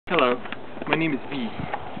Hello, my name is V.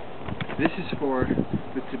 This is for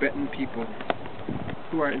the Tibetan people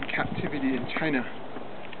who are in captivity in China.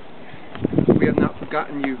 We have not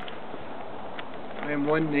forgotten you. I am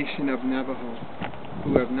one nation of Navajo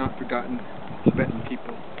who have not forgotten the Tibetan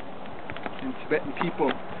people. And Tibetan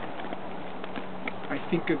people, I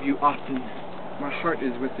think of you often. My heart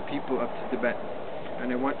is with the people of Tibet,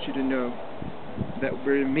 and I want you to know that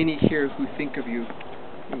there are many here who think of you,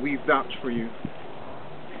 and we vouch for you.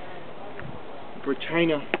 For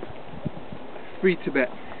China, free Tibet,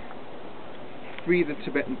 free the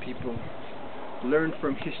Tibetan people, learn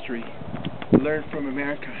from history, learn from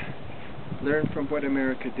America, learn from what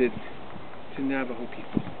America did to Navajo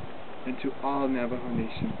people and to all Navajo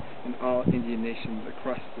nations and all Indian nations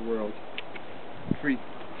across the world. Free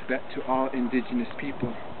Tibet to all indigenous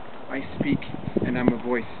people. I speak and I'm a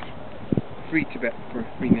voice. Free Tibet for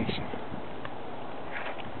a free nation.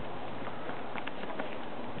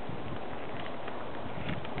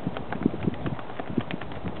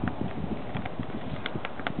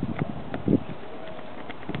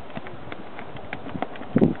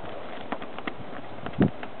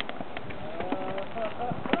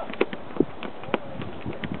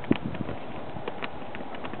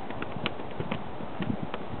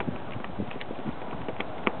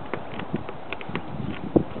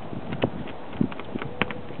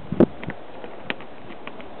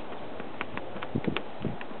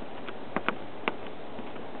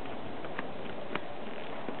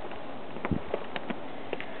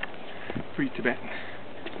 Free Tibetan.